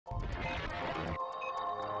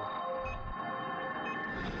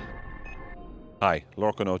Hi,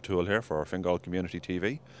 Lorcan O'Toole here for Fingal Community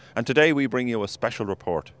TV, and today we bring you a special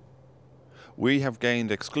report. We have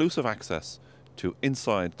gained exclusive access to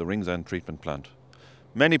inside the Ringsend Treatment Plant.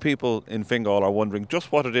 Many people in Fingal are wondering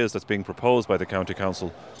just what it is that's being proposed by the County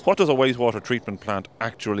Council. What does a wastewater treatment plant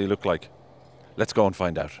actually look like? Let's go and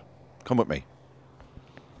find out. Come with me.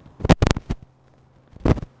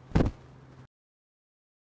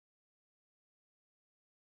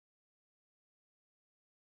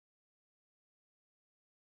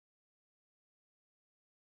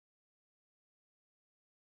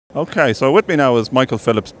 Okay, so with me now is Michael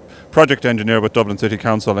Phillips, project engineer with Dublin City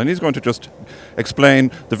Council, and he's going to just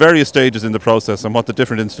explain the various stages in the process and what the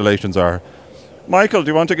different installations are. Michael,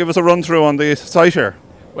 do you want to give us a run through on the site here?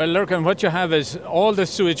 Well, Lurkin, what you have is all the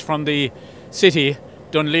sewage from the city,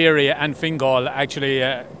 Dunleary and Fingal actually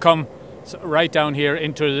come right down here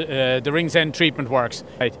into the Ringsend Treatment Works.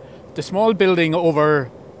 Right. The small building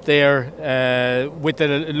over there with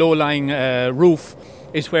the low-lying roof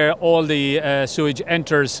is where all the sewage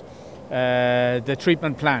enters the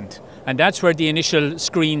treatment plant. And that's where the initial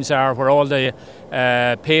screens are, where all the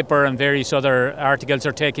paper and various other articles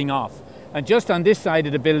are taking off. And just on this side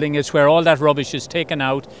of the building is where all that rubbish is taken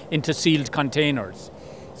out into sealed containers.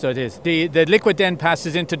 So it is. The liquid then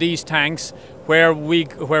passes into these tanks where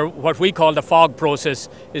what we call the fog process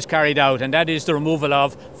is carried out, and that is the removal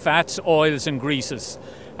of fats, oils and greases.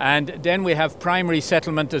 And then we have primary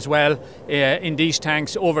settlement as well in these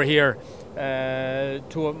tanks over here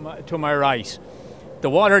to my right. The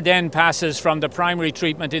water then passes from the primary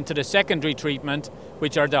treatment into the secondary treatment,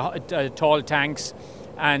 which are the tall tanks,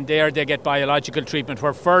 and there they get biological treatment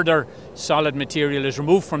where further solid material is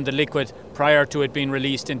removed from the liquid prior to it being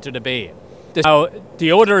released into the bay. Now,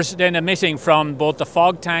 the odours then emitting from both the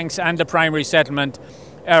fog tanks and the primary settlement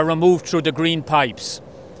are removed through the green pipes.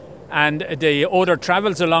 And the odour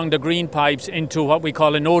travels along the green pipes into what we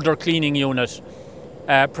call an odour cleaning unit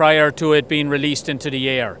prior to it being released into the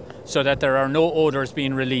air, so that there are no odours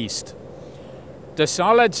being released. The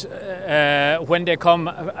solids, when they come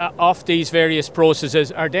off these various processes,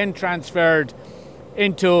 are then transferred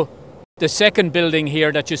into the second building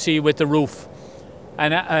here that you see with the roof.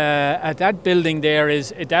 And at that building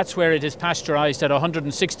that's where it is pasteurised at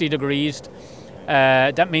 160 degrees.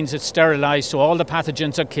 That means it's sterilised, so all the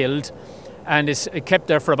pathogens are killed, and it's kept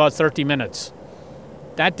there for about 30 minutes.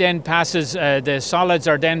 That then passes, the solids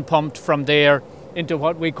are then pumped from there into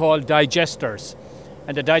what we call digesters.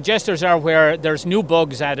 And the digesters are where there's new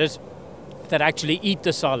bugs added that actually eat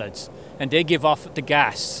the solids, and they give off the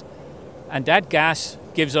gas. And that gas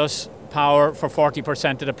gives us power for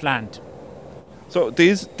 40% of the plant. So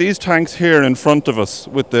these tanks here in front of us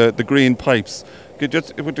with the green pipes,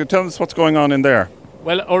 would you tell us what's going on in there?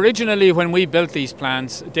 Well, originally when we built these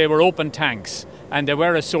plants, they were open tanks and they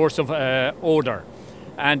were a source of odour.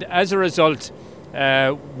 And as a result,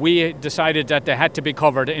 we decided that they had to be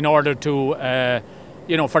covered in order to,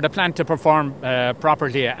 for the plant to perform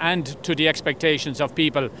properly and to the expectations of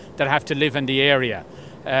people that have to live in the area.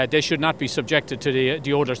 They should not be subjected to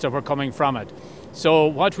the odours that were coming from it. So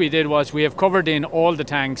what we did was we have covered in all the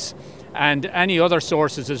tanks and any other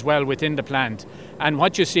sources as well within the plant. And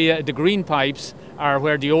what you see, the green pipes are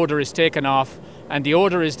where the odour is taken off, and the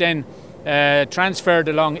odour is then transferred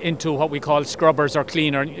along into what we call scrubbers or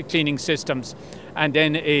cleaning systems, and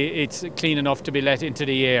then it's clean enough to be let into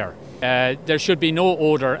the air. There should be no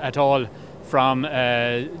odour at all from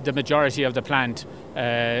the majority of the plant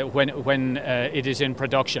when it is in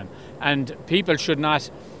production. And people should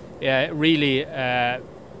not really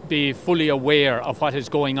be fully aware of what is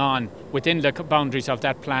going on within the boundaries of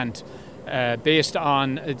that plant based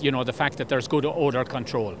on the fact that there's good odour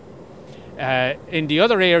control. In the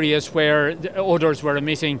other areas where the odours were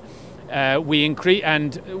emitting, we increased,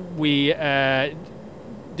 and we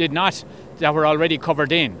did not, that were already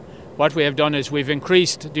covered in. What we have done is we've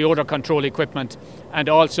increased the odour control equipment and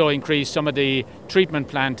also increased some of the treatment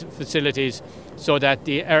plant facilities so that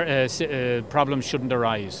the problems shouldn't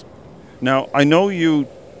arise. Now, I know you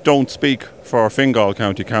don't speak for Fingal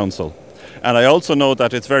County Council, and I also know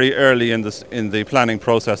that it's very early in the planning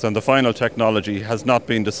process and the final technology has not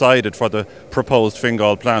been decided for the proposed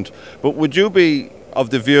Fingal plant. But would you be of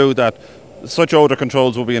the view that such odour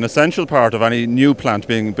controls will be an essential part of any new plant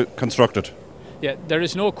being constructed? Yeah, there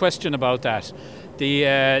is no question about that.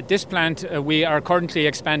 This plant, we are currently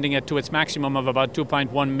expanding it to its maximum of about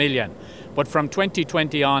 2.1 million. But from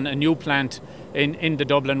 2020 on, a new plant in the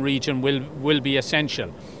Dublin region will be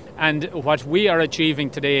essential. And what we are achieving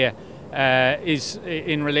today is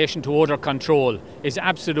in relation to odour control is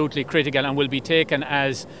absolutely critical and will be taken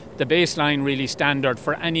as the baseline really standard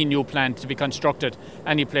for any new plant to be constructed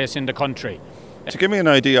any place in the country. To give me an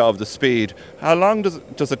idea of the speed, how long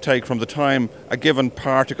does it take from the time a given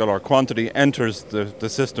particle or quantity enters the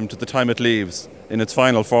system to the time it leaves in its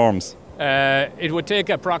final forms? It would take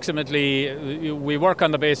approximately, we work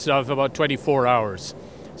on the basis of about 24 hours,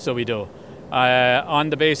 so we do. On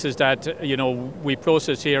the basis that, you know, we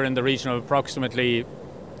process here in the region of approximately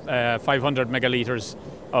 500 megalitres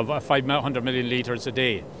of 500 million litres a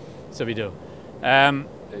day, so we do.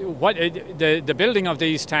 The building of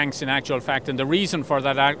these tanks in actual fact, and the reason for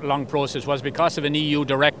that long process was because of an EU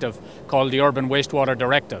directive called the Urban Wastewater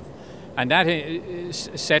Directive, and that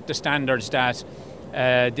set the standards that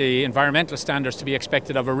the environmental standards to be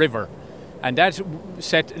expected of a river, and that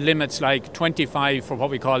set limits like 25 for what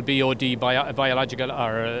we call BOD, biological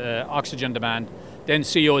or oxygen demand, then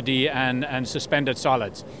COD and suspended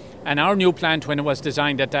solids. And our new plant, when it was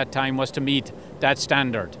designed at that time, was to meet that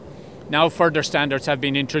standard. Now further standards have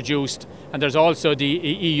been introduced, and there's also the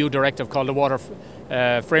EU directive called the Water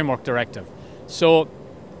Framework Directive. So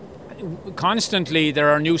constantly there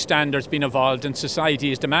are new standards being evolved, and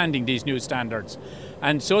society is demanding these new standards.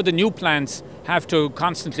 And so the new plants have to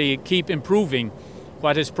constantly keep improving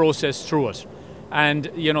what is processed through it.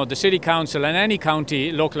 And you know, the City Council and any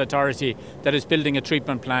county local authority that is building a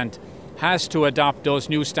treatment plant has to adopt those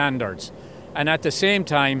new standards. And at the same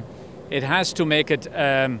time, it has to make it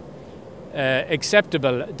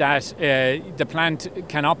acceptable that the plant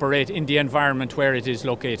can operate in the environment where it is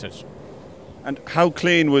located. And how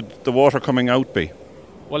clean would the water coming out be?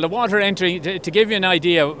 Well, the water entering, to give you an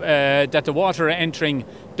idea, that the water entering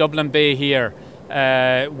Dublin Bay here,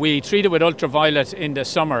 we treat it with ultraviolet in the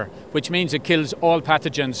summer, which means it kills all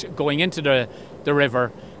pathogens going into the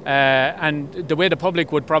river. And the way the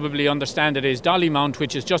public would probably understand it is Dollymount,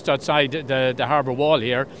 which is just outside the harbour wall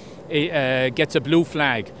here, gets a blue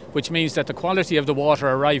flag, which means that the quality of the water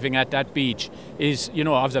arriving at that beach is, you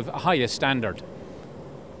know, of the highest standard.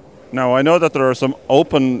 Now, I know that there are some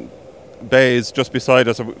open bays just beside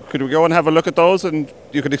us. Could we go and have a look at those, and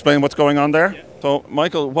you could explain what's going on there? Yeah. So,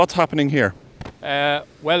 Michael, what's happening here?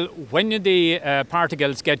 Well, when the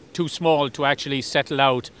particles get too small to actually settle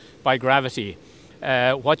out by gravity,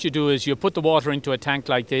 what you do is you put the water into a tank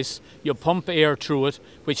like this, you pump air through it,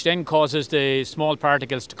 which then causes the small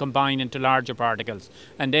particles to combine into larger particles.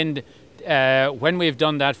 And then when we've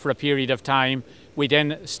done that for a period of time, we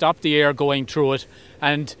then stop the air going through it,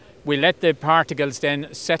 and we let the particles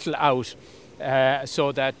then settle out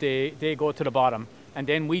so that they go to the bottom. And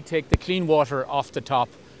then we take the clean water off the top,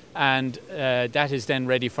 and that is then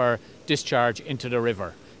ready for discharge into the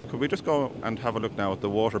river. Could we just go and have a look now at the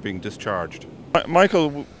water being discharged?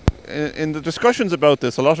 Michael, in the discussions about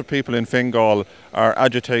this, a lot of people in Fingal are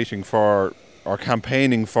agitating for or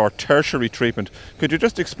campaigning for tertiary treatment. Could you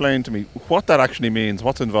just explain to me what that actually means,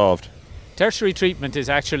 what's involved? Tertiary treatment is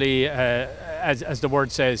actually, as the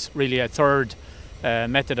word says, really a third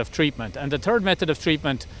method of treatment. And the third method of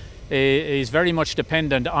treatment is very much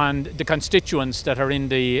dependent on the constituents that are in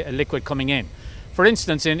the liquid coming in. For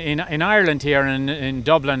instance, in Ireland here, in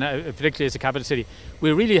Dublin, particularly as a capital city,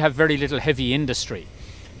 we really have very little heavy industry.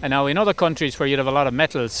 And now in other countries where you'd have a lot of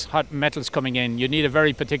metals, hot metals coming in, you need a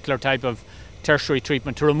very particular type of tertiary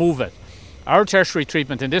treatment to remove it. Our tertiary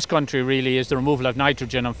treatment in this country really is the removal of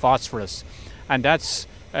nitrogen and phosphorus. And that's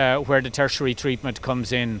where the tertiary treatment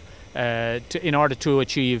comes in order to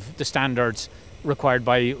achieve the standards required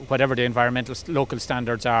by whatever the environmental local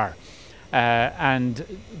standards are. And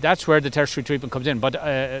that's where the tertiary treatment comes in.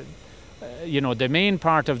 But you know, the main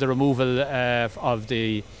part of the removal of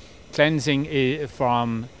the cleansing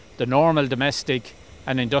from the normal domestic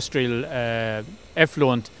and industrial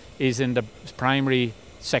effluent is in the primary,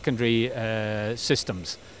 secondary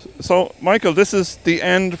systems. So, Michael, this is the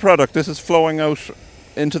end product. This is flowing out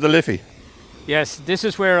into the Liffey. Yes, this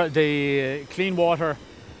is where the clean water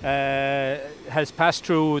has passed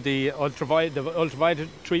through the ultraviolet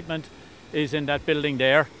treatment. Is in that building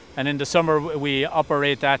there, and in the summer we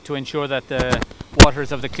operate that to ensure that the water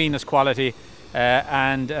is of the cleanest quality,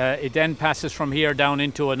 and it then passes from here down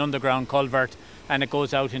into an underground culvert, and it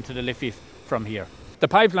goes out into the Liffey from here. The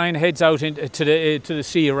pipeline heads out to the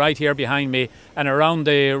sea right here behind me, and around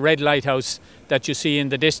the red lighthouse that you see in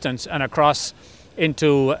the distance, and across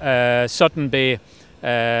into Sutton Bay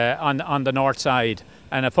on the north side,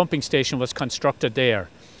 and a pumping station was constructed there.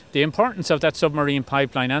 The importance of that submarine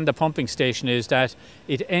pipeline and the pumping station is that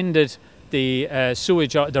it ended the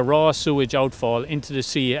raw sewage outfall into the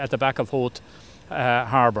sea at the back of Howth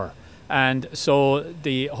Harbour. And so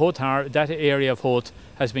that area of Howth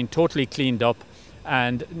has been totally cleaned up,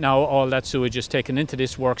 and now all that sewage is taken into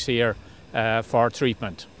this works here for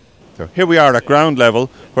treatment. So here we are at ground level,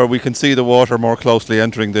 where we can see the water more closely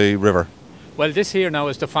entering the river. Well, this here now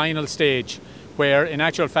is the final stage where in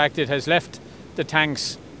actual fact it has left the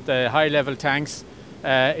tanks, the high level tanks.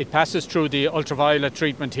 It passes through the ultraviolet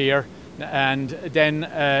treatment here, and then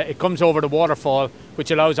it comes over the waterfall,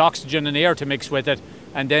 which allows oxygen and air to mix with it,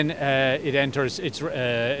 and then it enters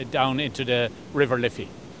down into the River Liffey.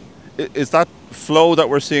 Is that flow that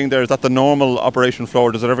we're seeing there, is that the normal operation flow,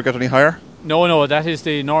 or does it ever get any higher? No, that is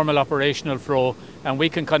the normal operational flow, and we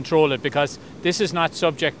can control it because this is not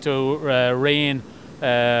subject to rain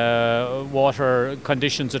water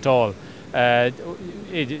conditions at all.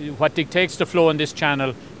 What dictates the flow in this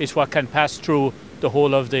channel is what can pass through the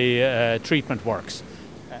whole of the treatment works.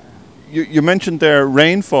 You mentioned there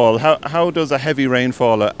rainfall. How does a heavy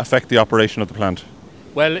rainfall affect the operation of the plant?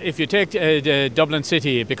 Well, if you take Dublin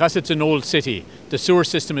City, because it's an old city, the sewer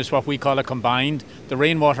system is what we call a combined. The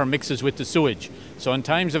rainwater mixes with the sewage. So in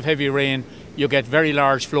times of heavy rain, you get very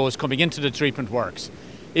large flows coming into the treatment works.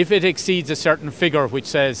 If it exceeds a certain figure which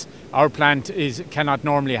says our plant cannot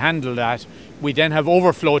normally handle that, we then have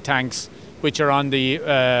overflow tanks which are on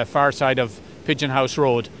the far side of Pigeon House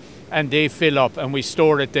Road, and they fill up and we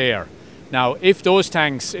store it there. Now, if those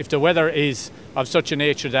tanks, if the weather is of such a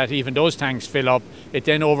nature that even those tanks fill up, it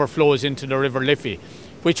then overflows into the River Liffey,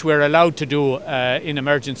 which we're allowed to do in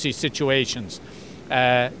emergency situations.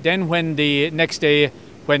 Then when the next day,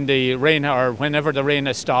 when the rain or whenever the rain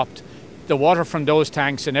has stopped, the water from those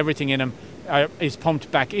tanks and everything in them is pumped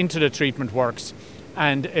back into the treatment works,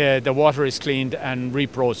 and the water is cleaned and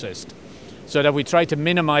reprocessed, so that we try to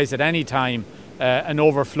minimise at any time an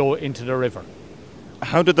overflow into the river.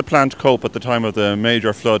 How did the plant cope at the time of the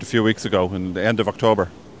major flood a few weeks ago, in the end of October?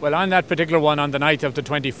 Well, on that particular one, on the night of the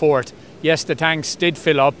 24th, yes, the tanks did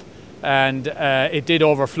fill up and it did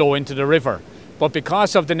overflow into the river. But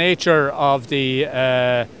because of the nature of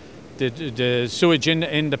the sewage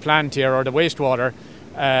in the plant here, or the wastewater,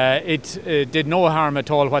 it did no harm at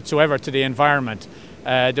all whatsoever to the environment.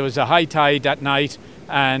 There was a high tide that night,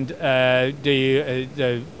 and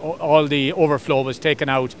all the overflow was taken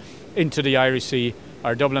out into the Irish Sea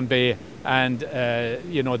or Dublin Bay, and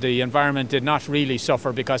the environment did not really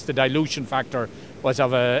suffer because the dilution factor was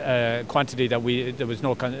of a quantity that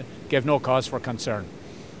gave no cause for concern.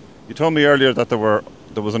 You told me earlier that there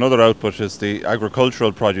was another output, is the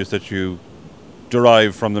agricultural produce that you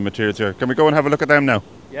derive from the materials here. Can we go and have a look at them now?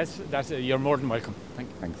 Yes, you're more than welcome.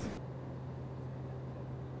 Thanks.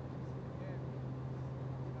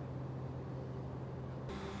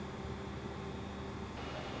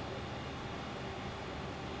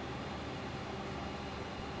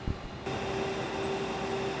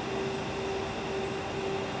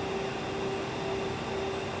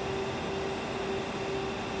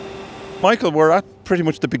 Michael, we're at pretty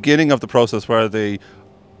much the beginning of the process where the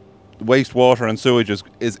wastewater and sewage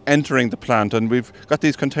is entering the plant, and we've got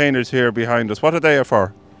these containers here behind us. What are they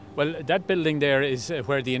for? Well, that building there is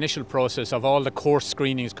where the initial process of all the coarse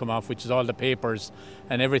screenings come off, which is all the papers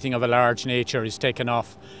and everything of a large nature is taken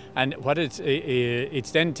off. And what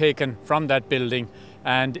it's then taken from that building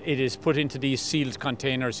and it is put into these sealed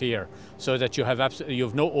containers here, so that you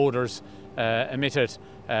have no odours emitted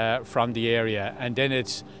from the area, and then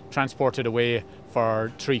it's transported away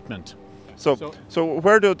for treatment. So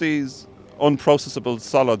where do these unprocessable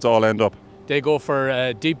solids all end up? They go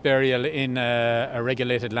for deep burial in a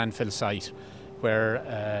regulated landfill site,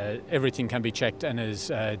 where everything can be checked and is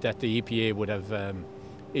that the EPA would have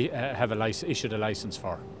issued a license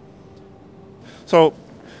for. So,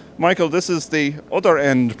 Michael, this is the other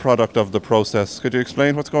end product of the process. Could you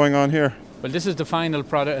explain what's going on here? Well, this is the final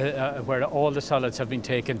product where all the solids have been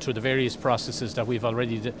taken through the various processes that we've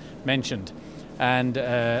already mentioned. And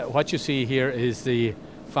what you see here is the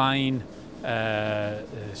fine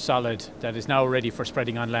solid that is now ready for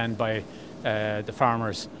spreading on land by the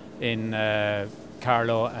farmers in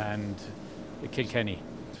Carlow and Kilkenny.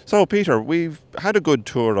 So, Peter, we've had a good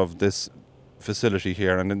tour of this facility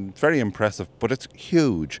here, and it's very impressive, but it's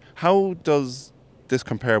huge. How does this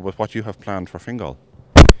compare with what you have planned for Fingal?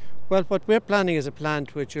 Well, what we're planning is a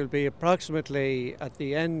plant which will be approximately, at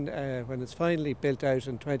the end, when it's finally built out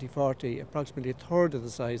in 2040, approximately a third of the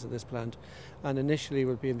size of this plant, and initially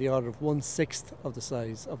will be in the order of 1/6 of the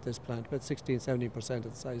size of this plant, about 16–17%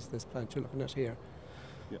 of the size of this plant you're looking at here.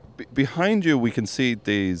 Yeah. Behind you we can see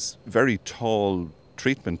these very tall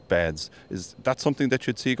treatment beds. Is that something that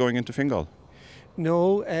you'd see going into Fingal?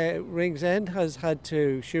 No, Ringsend has had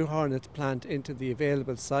to shoehorn its plant into the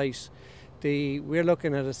available site. We're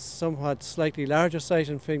looking at a somewhat slightly larger site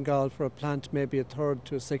in Fingal for a plant maybe a third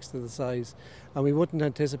to a sixth of the size, and we wouldn't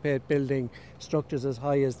anticipate building structures as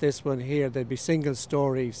high as this one here. They'd be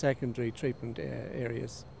single-storey secondary treatment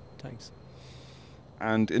areas. Thanks.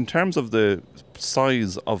 And in terms of the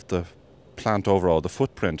size of the plant overall, the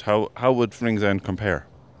footprint, how would Ringsend compare?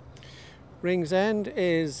 Ringsend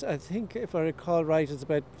is, I think, if I recall right, it's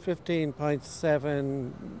about 15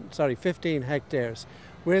 hectares.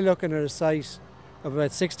 We're looking at a site of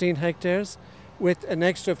about 16 hectares with an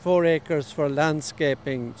extra 4 acres for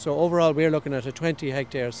landscaping. So overall we're looking at a 20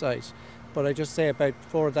 hectare site. But I just say about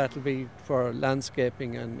 4 of that will be for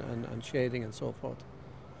landscaping and shading and so forth.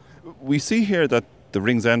 We see here that the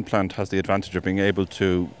Ringsend plant has the advantage of being able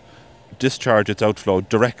to discharge its outflow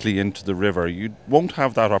directly into the river. You won't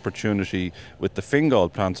have that opportunity with the Fingal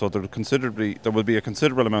plant, so there will be a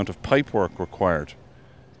considerable amount of pipe work required.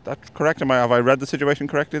 That's correct? Have I read the situation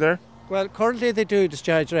correctly there? Well, currently they do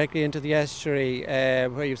discharge directly into the estuary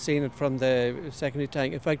where you've seen it from the secondary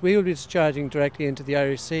tank. In fact, we will be discharging directly into the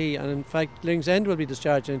Irish Sea, and in fact Ringsend will be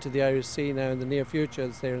discharging into the Irish Sea now in the near future,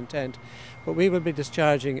 is their intent. But we will be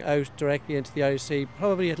discharging out directly into the Irish Sea,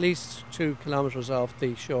 probably at least 2 kilometres off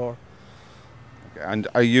the shore. And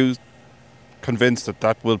are you convinced that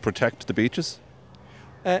that will protect the beaches?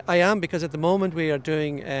 I am, because at the moment we are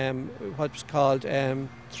doing what's called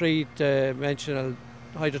 3-dimensional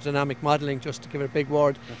hydrodynamic modelling, just to give it a big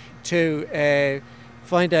word, to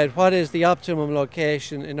find out what is the optimum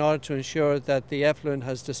location in order to ensure that the effluent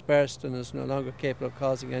has dispersed and is no longer capable of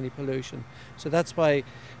causing any pollution. So that's why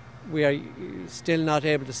we are still not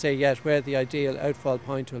able to say yet where the ideal outfall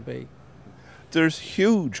point will be. There's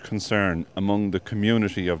huge concern among the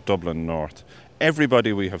community of Dublin North.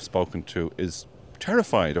 Everybody we have spoken to is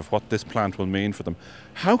terrified of what this plant will mean for them.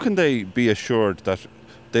 How can they be assured that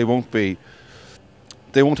they won't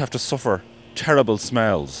have to suffer terrible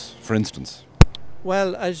smells, for instance?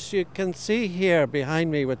 Well, as you can see here behind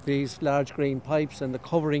me with these large green pipes and the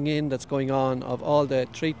covering in that's going on of all the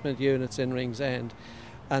treatment units in Ringsend,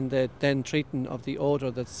 and the then treatment of the odour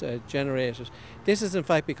that's generated. This is in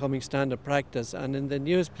fact becoming standard practice, and in the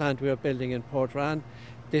newest plant we are building in Portrane,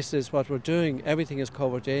 this is what we're doing. Everything is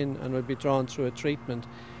covered in and will be drawn through a treatment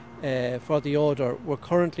for the odour. We're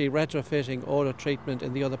currently retrofitting odour treatment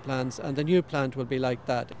in the other plants, and the new plant will be like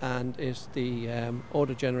that, and the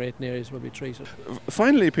odour generating areas will be treated.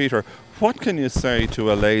 Finally, Peter, what can you say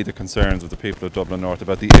to allay the concerns of the people of Dublin North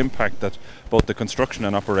about the impact that both the construction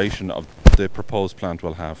and operation of the proposed plant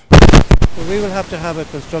will have? Well, we will have to have a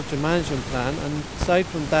construction management plan, and aside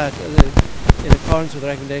from that, in accordance with the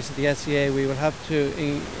recommendations of the SCA, we will have to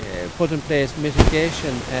put in place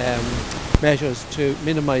mitigation measures to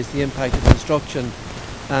minimise the impact of construction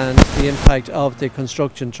and the impact of the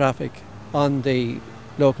construction traffic on the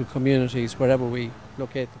local communities wherever we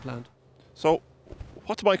locate the plant. So,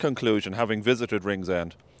 what's my conclusion, having visited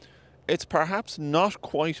Ringsend? It's perhaps not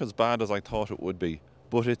quite as bad as I thought it would be,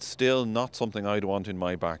 but it's still not something I'd want in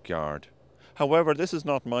my backyard. However, this is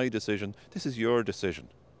not my decision, this is your decision.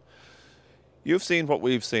 You've seen what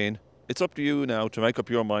we've seen. It's up to you now to make up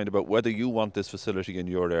your mind about whether you want this facility in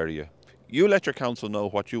your area. You let your council know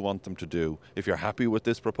what you want them to do. If you're happy with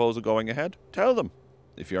this proposal going ahead, tell them.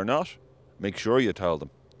 If you're not, make sure you tell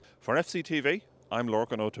them. For FCTV, I'm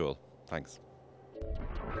Lorcan O'Toole. Thanks.